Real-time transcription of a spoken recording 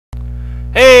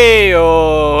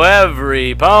Hey-o,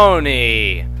 every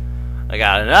pony! I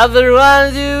got another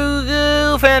one to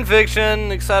do,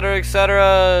 fanfiction, etc.,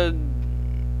 etc.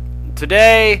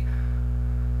 Today,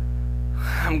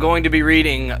 I'm going to be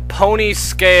reading Pony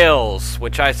Scales,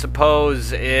 which I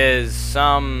suppose is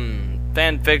some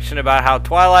fanfiction about how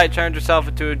Twilight turned herself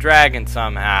into a dragon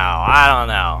somehow. I don't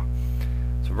know.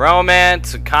 It's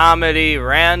romance, a comedy,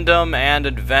 random, and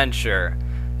adventure.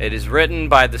 It is written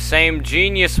by the same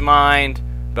genius mind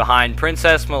behind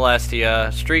Princess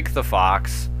Molestia, Streak the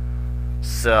Fox.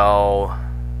 So,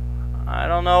 I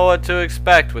don't know what to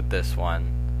expect with this one.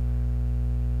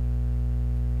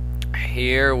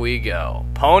 Here we go.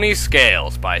 Pony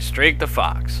Scales by Streak the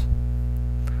Fox.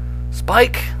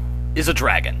 Spike is a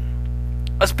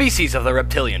dragon, a species of the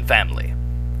reptilian family.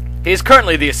 He is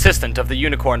currently the assistant of the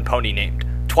unicorn pony named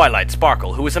Twilight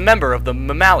Sparkle, who is a member of the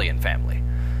mammalian family.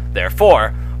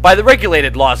 Therefore, by the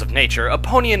regulated laws of nature, a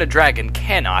pony and a dragon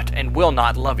cannot and will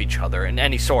not love each other in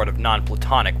any sort of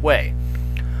non-platonic way.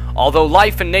 Although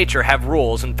life and nature have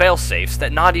rules and fail-safes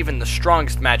that not even the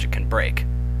strongest magic can break,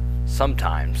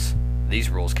 sometimes these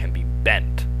rules can be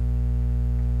bent.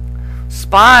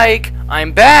 "Spike,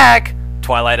 I'm back!"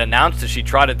 Twilight announced as she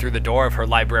trotted through the door of her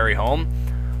library home.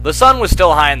 The sun was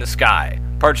still high in the sky,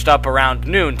 perched up around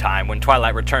noontime when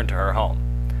Twilight returned to her home.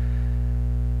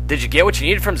 "Did you get what you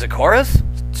needed from Zecora's?"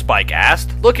 Spike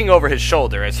asked, looking over his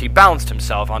shoulder as he balanced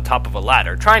himself on top of a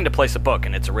ladder, trying to place a book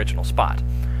in its original spot.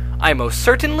 "I most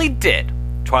certainly did,"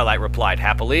 Twilight replied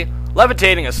happily,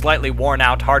 levitating a slightly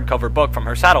worn-out hardcover book from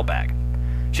her saddlebag.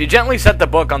 She gently set the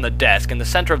book on the desk in the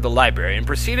center of the library and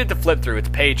proceeded to flip through its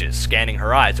pages, scanning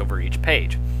her eyes over each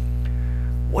page.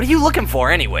 "What are you looking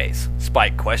for, anyways?"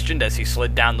 Spike questioned as he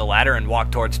slid down the ladder and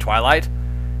walked towards Twilight.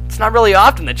 "It's not really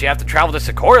often that you have to travel to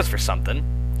Zecora's for something,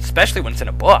 especially when it's in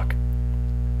a book."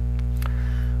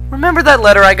 "Remember that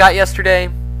letter I got yesterday?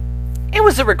 It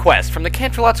was a request from the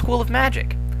Canterlot School of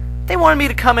Magic. They wanted me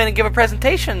to come in and give a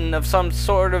presentation of some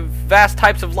sort of vast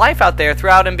types of life out there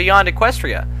throughout and beyond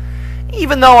Equestria.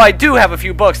 Even though I do have a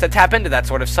few books that tap into that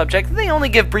sort of subject, they only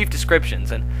give brief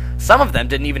descriptions, and some of them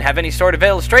didn't even have any sort of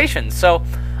illustrations, so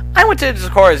I went to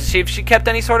Zecora to see if she kept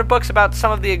any sort of books about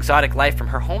some of the exotic life from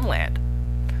her homeland."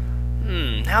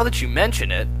 Now that you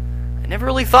mention it, I never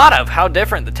really thought of how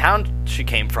different the town she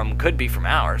came from could be from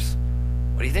ours.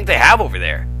 What do you think they have over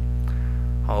there?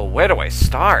 "Oh, where do I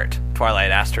start?"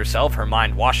 Twilight asked herself, her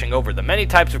mind washing over the many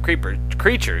types of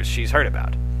creatures she's heard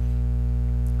about.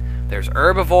 There's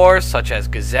herbivores such as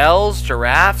gazelles,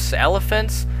 giraffes,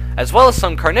 elephants, as well as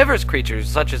some carnivorous creatures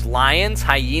such as lions,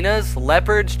 hyenas,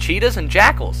 leopards, cheetahs, and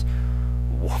jackals.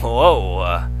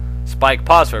 Whoa, Spike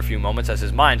paused for a few moments as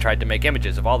his mind tried to make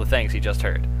images of all the things he just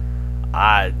heard.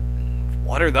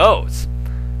 What are those?"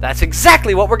 "That's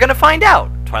exactly what we're going to find out,"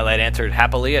 Twilight answered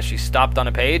happily as she stopped on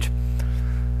a page.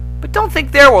 "But don't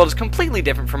think their world is completely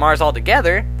different from ours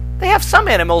altogether. They have some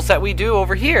animals that we do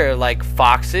over here, like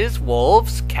foxes,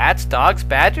 wolves, cats, dogs,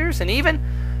 badgers, and even..."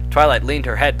 Twilight leaned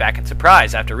her head back in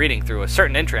surprise after reading through a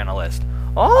certain entry on a list.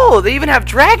 "Oh, they even have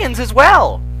dragons as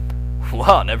well!"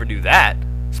 "Well, never knew that,"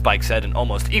 Spike said in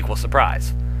almost equal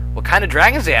surprise. "What kind of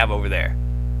dragons do they have over there?"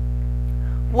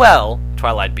 "Well,"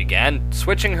 Twilight began,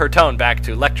 switching her tone back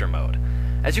to lecture mode,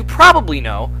 "as you probably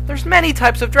know, there's many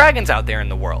types of dragons out there in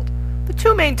the world. The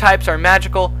two main types are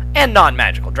magical and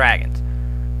non-magical dragons.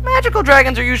 Magical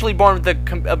dragons are usually born with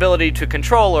the ability to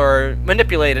control or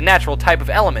manipulate a natural type of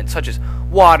element, such as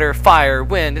water, fire,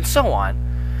 wind, and so on.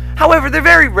 However, they're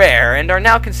very rare and are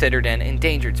now considered an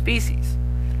endangered species."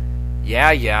 Yeah,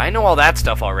 I know all that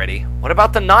stuff already. What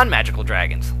about the non-magical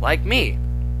dragons, like me?"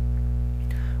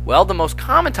 "Well, the most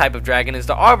common type of dragon is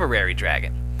the arborary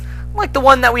dragon, like the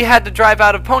one that we had to drive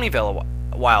out of Ponyville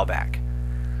a while back.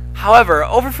 However,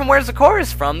 over from where Zecora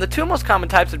is from, the two most common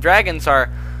types of dragons are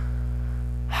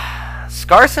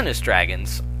Scarcinus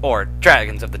dragons, or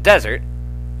dragons of the desert,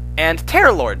 and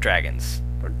Terrorlord dragons,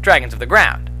 or dragons of the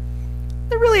ground.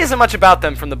 There really isn't much about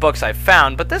them from the books I've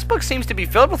found, but this book seems to be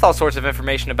filled with all sorts of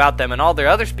information about them and all their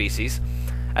other species,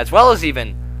 as well as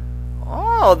even...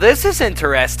 Oh, this is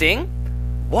interesting."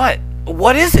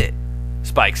 What is it?"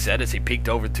 Spike said as he peeked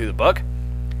over to the book.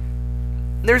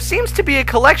 "There seems to be a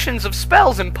collection of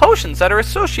spells and potions that are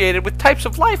associated with types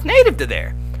of life native to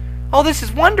there. Oh, this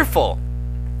is wonderful.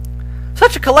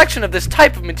 Such a collection of this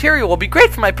type of material will be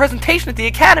great for my presentation at the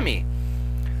Academy."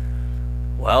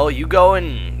 "Well, you go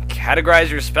and categorize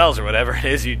your spells or whatever it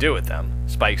is you do with them,"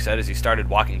 Spike said as he started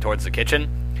walking towards the kitchen,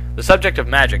 the subject of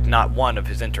magic not one of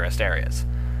his interest areas.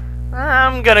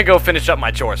 "I'm gonna go finish up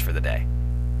my chores for the day."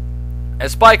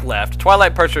 As Spike left,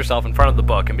 Twilight perched herself in front of the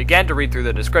book and began to read through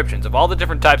the descriptions of all the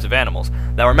different types of animals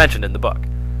that were mentioned in the book.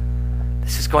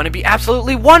 This is going to be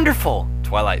absolutely wonderful,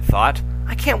 Twilight thought.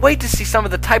 I can't wait to see some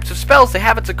of the types of spells they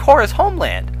have at Zecora's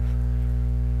homeland.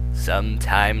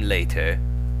 Sometime later.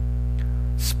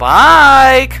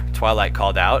 Spike! Twilight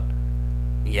called out.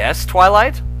 Yes,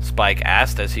 Twilight? Spike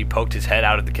asked as he poked his head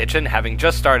out of the kitchen, having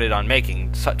just started on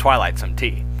making Twilight some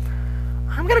tea.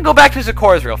 I'm gonna go back to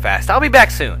Zecora's real fast. I'll be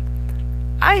back soon.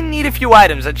 I need a few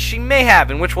items that she may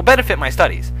have and which will benefit my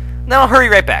studies. Then I'll hurry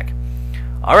right back.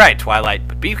 Alright, Twilight,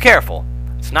 but be careful.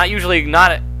 It's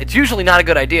usually not a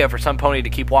good idea for some pony to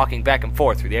keep walking back and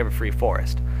forth through the Everfree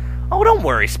Forest. Oh, don't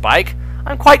worry, Spike.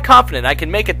 I'm quite confident I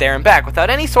can make it there and back without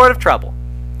any sort of trouble.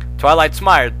 Twilight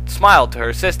smiled to her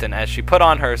assistant as she put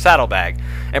on her saddlebag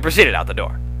and proceeded out the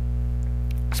door.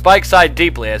 Spike sighed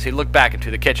deeply as he looked back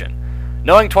into the kitchen,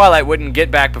 knowing Twilight wouldn't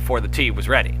get back before the tea was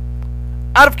ready.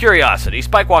 Out of curiosity,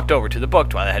 Spike walked over to the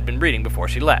book Twilight had been reading before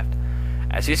she left.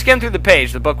 As he skimmed through the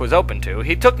page the book was open to,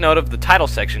 he took note of the title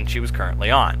section she was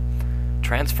currently on.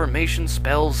 Transformation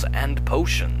Spells and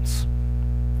Potions.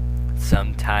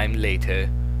 Sometime later.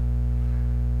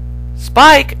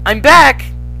 Spike, I'm back!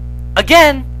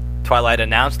 Again! Twilight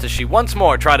announced as she once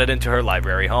more trotted into her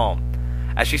library home.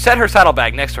 As she set her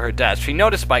saddlebag next to her desk, she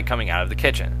noticed Spike coming out of the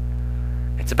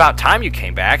kitchen. It's about time you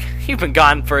came back. You've been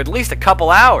gone for at least a couple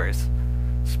hours.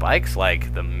 Spike's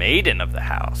like the maiden of the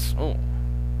house. Ooh.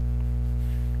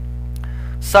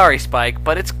 Sorry, Spike,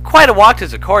 but it's quite a walk to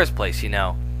Zecora's place, you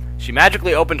know. She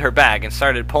magically opened her bag and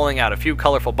started pulling out a few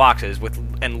colorful boxes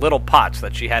and little pots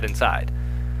that she had inside.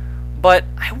 But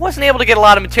I wasn't able to get a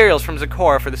lot of materials from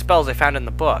Zecora for the spells I found in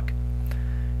the book.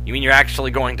 You mean you're actually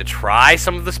going to try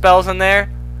some of the spells in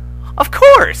there? Of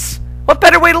course! What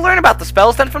better way to learn about the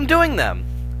spells than from doing them?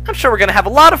 I'm sure we're going to have a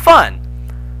lot of fun.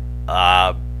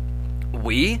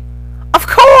 We? Of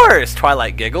course!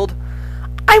 Twilight giggled.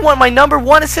 I want my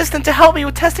 #1 assistant to help me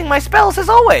with testing my spells as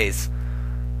always.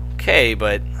 Okay,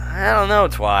 but I don't know,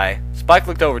 Twi. Spike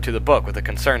looked over to the book with a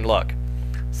concerned look.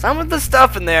 Some of the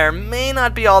stuff in there may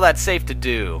not be all that safe to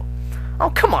do. Oh,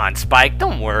 come on, Spike,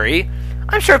 don't worry.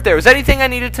 I'm sure if there was anything I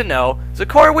needed to know,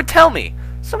 Zecora would tell me.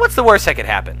 So what's the worst that could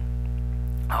happen?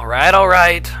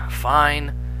 Alright,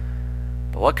 fine.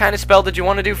 But what kind of spell did you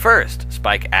want to do first?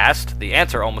 Spike asked, the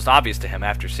answer almost obvious to him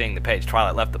after seeing the page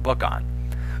Twilight left the book on.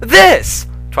 This!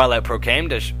 Twilight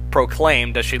proclaimed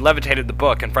as she levitated the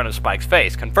book in front of Spike's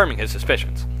face, confirming his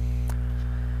suspicions.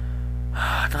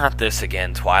 Not this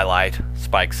again, Twilight,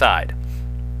 Spike sighed.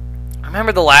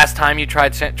 Remember the last time you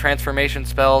tried transformation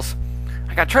spells?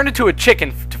 I got turned into a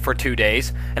chicken for 2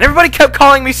 days, and everybody kept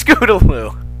calling me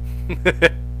Scootaloo.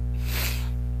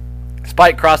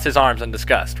 Spike crossed his arms in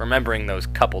disgust, remembering those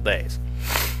couple days.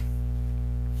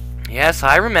 Yes,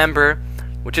 I remember,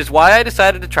 which is why I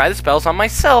decided to try the spells on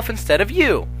myself instead of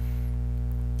you.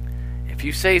 If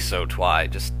you say so, Twi,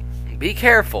 just be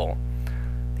careful.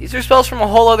 These are spells from a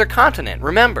whole other continent,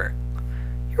 remember.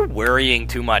 You're worrying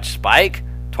too much, Spike,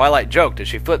 Twilight joked as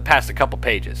she flipped past a couple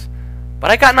pages. But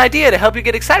I got an idea to help you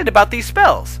get excited about these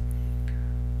spells.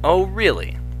 Oh,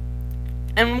 really?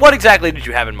 And what exactly did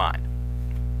you have in mind?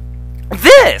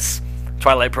 This!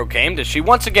 Twilight proclaimed as she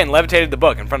once again levitated the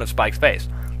book in front of Spike's face,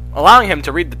 allowing him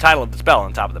to read the title of the spell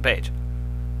on top of the page.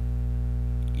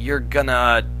 You're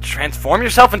gonna transform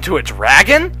yourself into a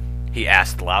dragon? He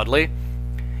asked loudly.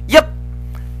 Yep.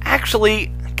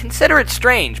 Actually, consider it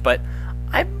strange, but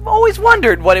I've always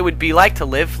wondered what it would be like to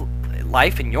live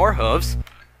life in your hooves.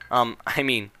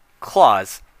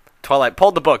 Claws. Twilight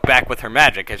pulled the book back with her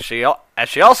magic as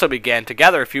she also began to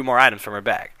gather a few more items from her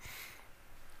bag.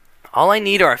 All I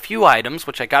need are a few items,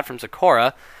 which I got from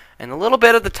Zecora, and a little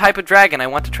bit of the type of dragon I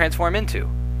want to transform into.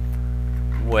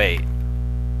 Wait.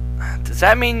 Does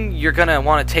that mean you're gonna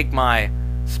want to take my...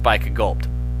 Spike gulped.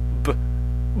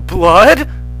 Blood?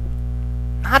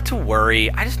 Not to worry.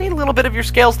 I just need a little bit of your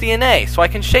scales DNA, so I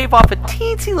can shave off a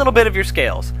teensy little bit of your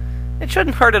scales. It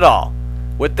shouldn't hurt at all.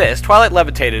 With this, Twilight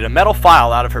levitated a metal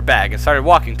file out of her bag and started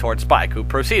walking towards Spike, who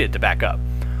proceeded to back up.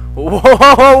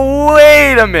 Whoa,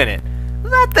 wait a minute.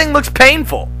 That thing looks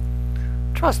painful.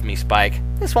 Trust me, Spike.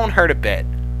 This won't hurt a bit.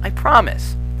 I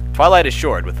promise. Twilight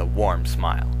assured with a warm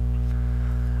smile.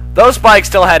 Though Spike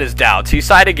still had his doubts, he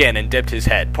sighed again and dipped his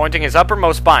head, pointing his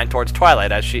uppermost spine towards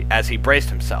Twilight as he braced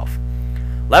himself.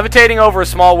 Levitating over a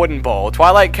small wooden bowl,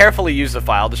 Twilight carefully used the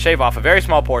file to shave off a very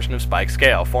small portion of Spike's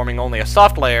scale, forming only a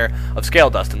soft layer of scale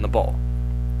dust in the bowl.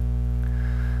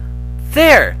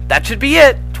 There! That should be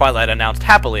it! Twilight announced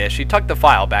happily as she tucked the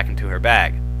file back into her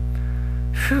bag.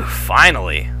 Phew,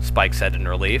 finally, Spike said in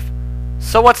relief.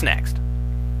 So what's next?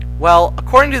 Well,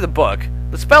 according to the book,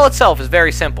 the spell itself is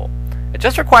very simple. It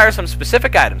just requires some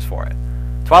specific items for it.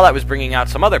 Twilight was bringing out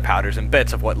some other powders and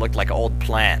bits of what looked like old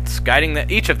plants, guiding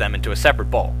each of them into a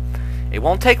separate bowl. It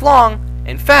won't take long.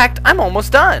 In fact, I'm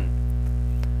almost done.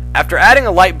 After adding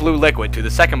a light blue liquid to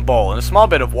the second bowl and a small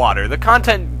bit of water, the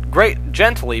content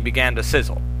gently began to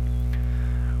sizzle,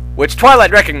 which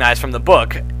Twilight recognized from the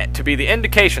book to be the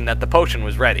indication that the potion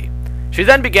was ready. She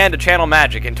then began to channel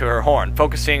magic into her horn,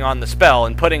 focusing on the spell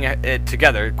and putting it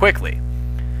together quickly.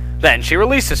 Then she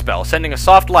released the spell, sending a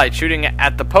soft light shooting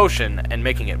at the potion and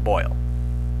making it boil.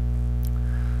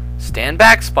 "Stand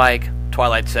back, Spike,"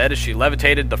 Twilight said as she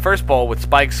levitated the first bowl with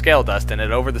Spike's scale dust in it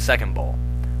over the second bowl.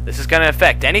 "This is going to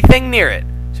affect anything near it,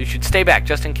 so you should stay back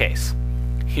just in case."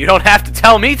 "You don't have to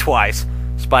tell me twice,"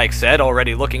 Spike said,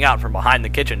 already looking out from behind the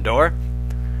kitchen door.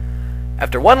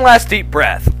 After one last deep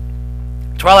breath,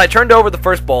 Twilight turned over the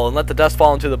first bowl and let the dust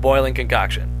fall into the boiling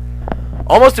concoction.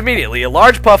 Almost immediately, a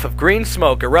large puff of green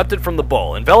smoke erupted from the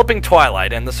bowl, enveloping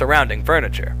Twilight and the surrounding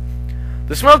furniture.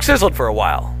 The smoke sizzled for a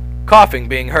while, coughing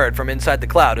being heard from inside the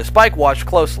cloud as Spike watched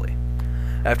closely.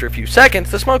 After a few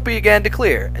seconds, the smoke began to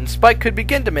clear, and Spike could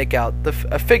begin to make out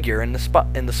a figure in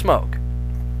the smoke.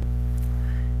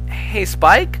 "Hey,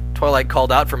 Spike," Twilight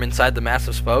called out from inside the mass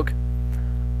of smoke.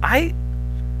 I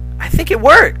think it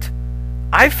worked.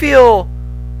 I feel...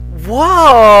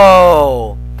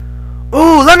 Whoa!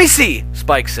 "Ooh, let me see,"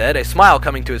 Spike said, a smile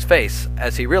coming to his face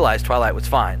as he realized Twilight was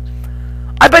fine.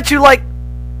 "I bet you like..."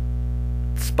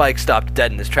 Spike stopped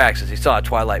dead in his tracks as he saw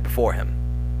Twilight before him.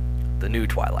 The new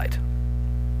Twilight.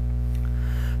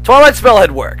 Twilight's spell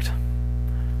had worked,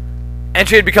 and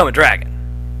she had become a dragon.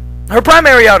 Her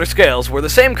primary outer scales were the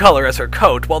same color as her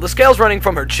coat, while the scales running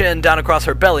from her chin down across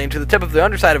her belly and to the tip of the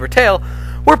underside of her tail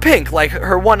were pink, like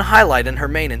her one highlight in her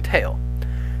mane and tail.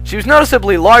 She was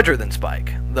noticeably larger than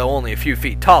Spike, though only a few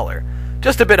feet taller,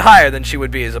 just a bit higher than she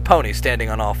would be as a pony standing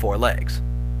on all four legs.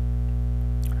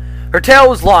 Her tail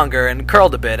was longer and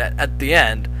curled a bit at the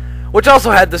end, which also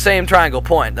had the same triangle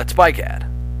point that Spike had.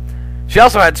 She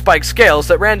also had Spike's scales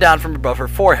that ran down from above her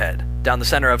forehead, down the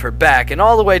center of her back, and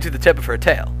all the way to the tip of her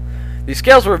tail. These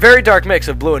scales were a very dark mix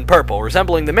of blue and purple,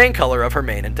 resembling the main color of her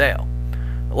mane and tail.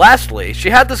 Lastly, she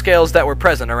had the scales that were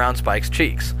present around Spike's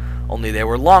cheeks, only they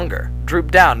were longer,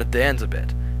 drooped down at the ends a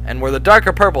bit, and were the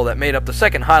darker purple that made up the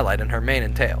second highlight in her mane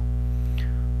and tail.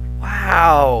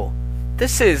 "Wow,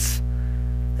 this is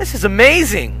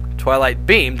amazing!" Twilight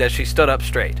beamed as she stood up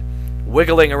straight,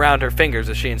 wiggling around her fingers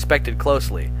as she inspected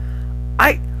closely.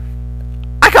 I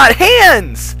got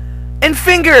hands! And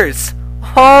fingers!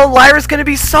 Oh, Lyra's gonna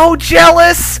be so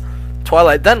jealous!"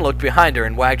 Twilight then looked behind her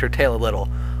and wagged her tail a little.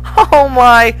 "Oh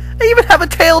my, I even have a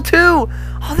tail too!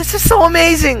 Oh, this is so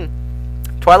amazing!"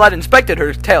 Twilight inspected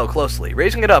her tail closely,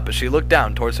 raising it up as she looked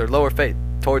down towards the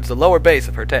lower base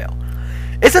of her tail.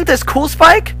 "Isn't this cool,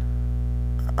 Spike?"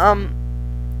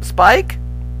 Spike?"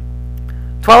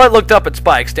 Twilight looked up at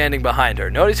Spike standing behind her,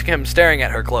 noticing him staring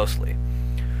at her closely.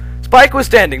 Spike was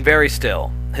standing very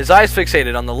still, his eyes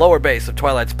fixated on the lower base of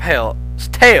Twilight's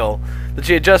tail that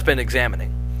she had just been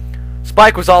examining.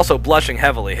 Spike was also blushing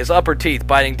heavily, his upper teeth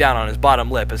biting down on his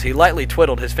bottom lip as he lightly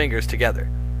twiddled his fingers together.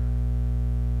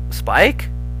 "Spike?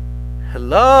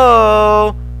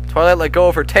 Hello?" Twilight let go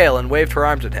of her tail and waved her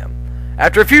arms at him.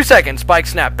 After a few seconds, Spike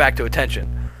snapped back to attention.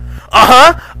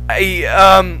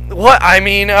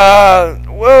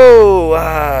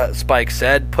 Whoa, Spike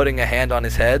said, putting a hand on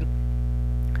his head.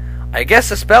 "I guess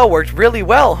the spell worked really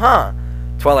well, huh?"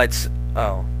 Twilight said,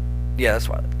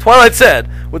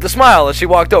 with a smile as she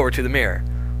walked over to the mirror.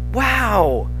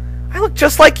 "Wow, I look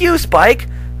just like you, Spike.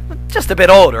 Just a bit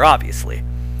older, obviously."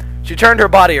 She turned her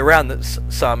body around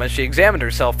some as she examined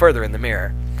herself further in the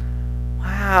mirror.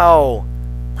 "Wow,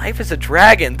 life as a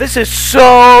dragon. This is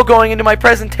so going into my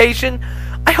presentation.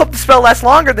 I hope the spell lasts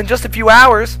longer than just a few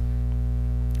hours."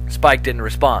 Spike didn't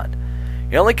respond.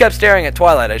 He only kept staring at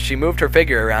Twilight as she moved her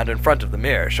figure around in front of the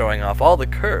mirror, showing off all the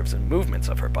curves and movements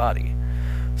of her body.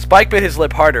 Spike bit his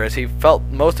lip harder as he felt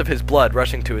most of his blood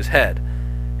rushing to his head,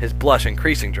 his blush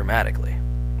increasing dramatically.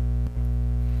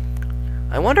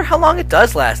 "I wonder how long it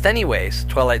does last anyways,"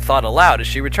 Twilight thought aloud as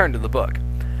she returned to the book.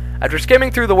 After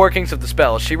skimming through the workings of the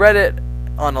spell, she read it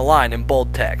on a line in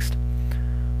bold text.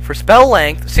 "For spell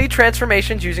length, see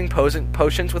transformations using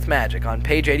potions with magic on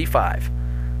page 85.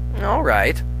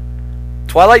 Alright.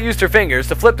 Twilight used her fingers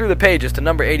to flip through the pages to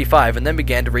number 85 and then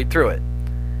began to read through it.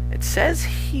 It says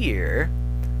here...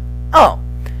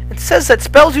 it says that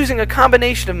spells using a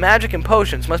combination of magic and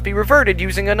potions must be reverted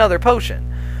using another potion.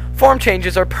 Form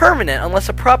changes are permanent unless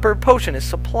a proper potion is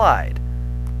supplied.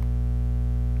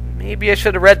 Maybe I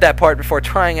should have read that part before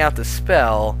trying out the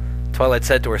spell," Twilight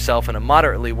said to herself in a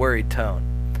moderately worried tone.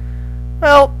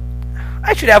 "Well,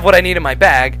 I should have what I need in my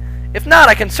bag. If not,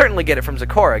 I can certainly get it from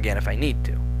Zecora again if I need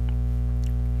to.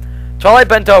 Twilight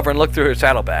bent over and looked through her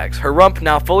saddlebags, her rump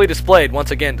now fully displayed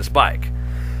once again to Spike.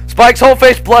 Spike's whole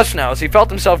face blushed now as he felt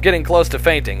himself getting close to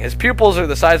fainting. His pupils are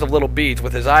the size of little beads,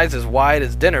 with his eyes as wide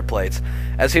as dinner plates,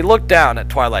 as he looked down at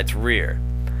Twilight's rear.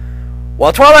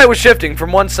 While Twilight was shifting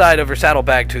from one side of her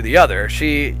saddlebag to the other,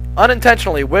 she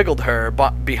unintentionally wiggled her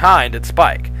behind at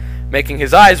Spike, making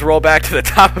his eyes roll back to the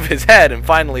top of his head and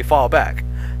finally fall back,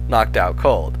 knocked out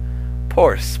cold.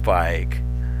 Poor Spike.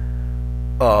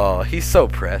 Oh, he's so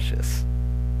precious.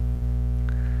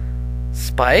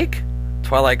 Spike?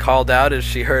 Twilight called out as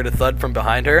she heard a thud from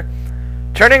behind her.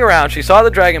 Turning around, she saw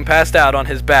the dragon passed out on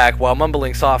his back while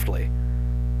mumbling softly.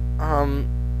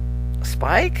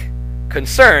 Spike?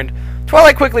 Concerned,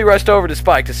 Twilight quickly rushed over to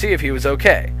Spike to see if he was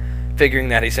okay, figuring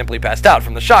that he simply passed out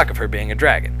from the shock of her being a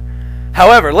dragon.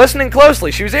 However, listening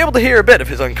closely, she was able to hear a bit of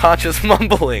his unconscious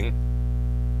mumbling.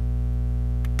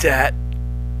 Dat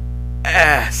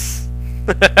ass.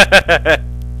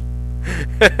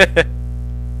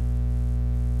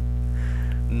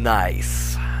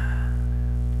 Nice.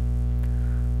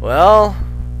 Well,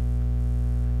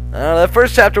 that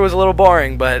first chapter was a little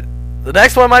boring, but the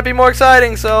next one might be more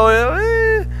exciting, so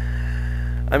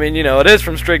I mean, you know, it is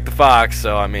from Streak the Fox,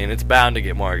 so I mean, it's bound to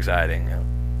get more exciting.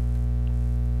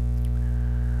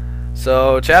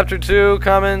 So, chapter 2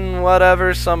 coming,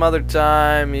 whatever, some other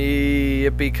time.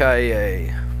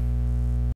 Yippee-ki-yay.